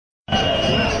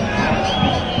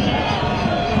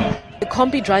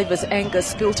Kombi drivers' anger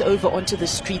spilled over onto the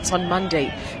streets on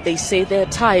Monday. They say they're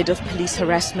tired of police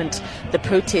harassment. The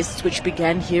protests, which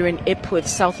began here in Epworth,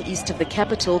 southeast of the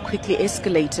capital, quickly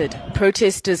escalated.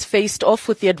 Protesters faced off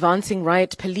with the advancing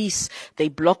riot police. They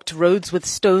blocked roads with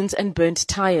stones and burnt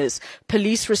tires.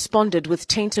 Police responded with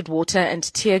tainted water and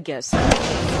tear gas.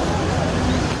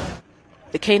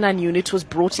 The K9 unit was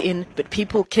brought in, but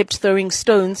people kept throwing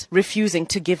stones, refusing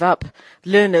to give up.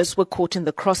 Learners were caught in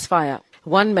the crossfire.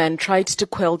 One man tried to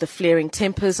quell the flaring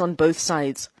tempers on both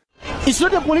sides. It's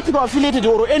not a political affiliated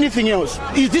or anything else.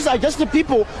 These are just the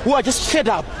people who are just fed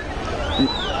up.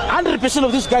 100%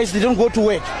 of these guys, they don't go to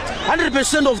work.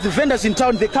 100% of the vendors in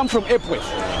town, they come from Epworth.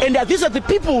 And these are the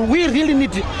people we really need,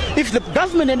 if the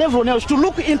government and everyone else, to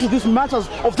look into these matters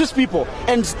of these people,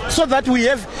 and so that we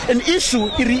have an issue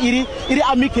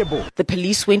amicable. The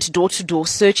police went door to door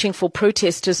searching for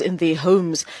protesters in their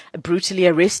homes, brutally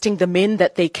arresting the men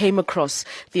that they came across.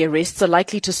 The arrests are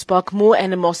likely to spark more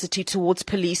animosity towards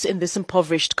police in this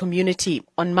impoverished community.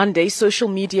 On Monday, social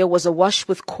media was awash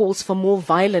with calls for more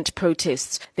violent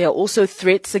protests. There are also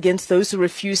threats against those who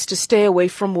refuse to stay away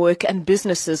from work and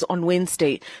businesses on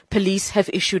Wednesday. Police have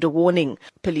issued a warning.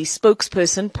 Police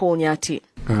spokesperson Paul Nyati.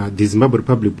 The Zimbabwe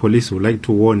Public Police would like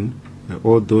to warn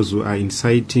all those who are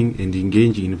inciting and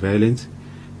engaging in violence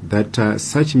that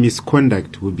such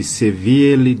misconduct will be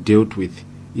severely dealt with.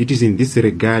 It is in this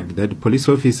regard that police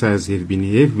officers have been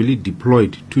heavily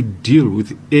deployed to deal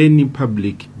with any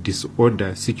public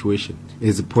disorder situation.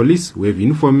 As police, we have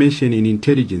information and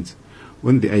intelligence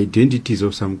on the identities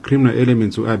of some criminal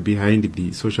elements who are behind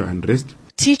the social unrest.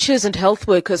 Teachers and health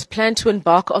workers plan to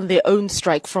embark on their own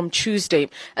strike from Tuesday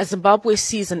as Zimbabwe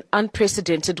sees an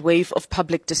unprecedented wave of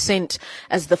public dissent.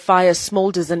 As the fire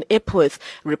smolders in Epworth,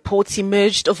 reports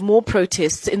emerged of more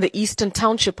protests in the eastern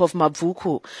township of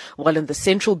Mabvuku, while in the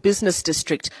central business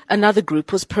district, another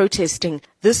group was protesting,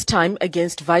 this time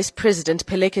against Vice President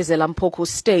Phelekezela Mpoko's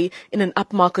stay in an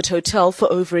upmarket hotel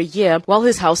for over a year while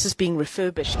his house is being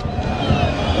refurbished.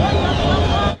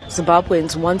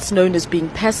 Zimbabweans once known as being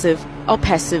passive are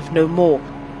passive no more.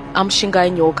 I'm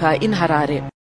Shingai Nyoka in Harare.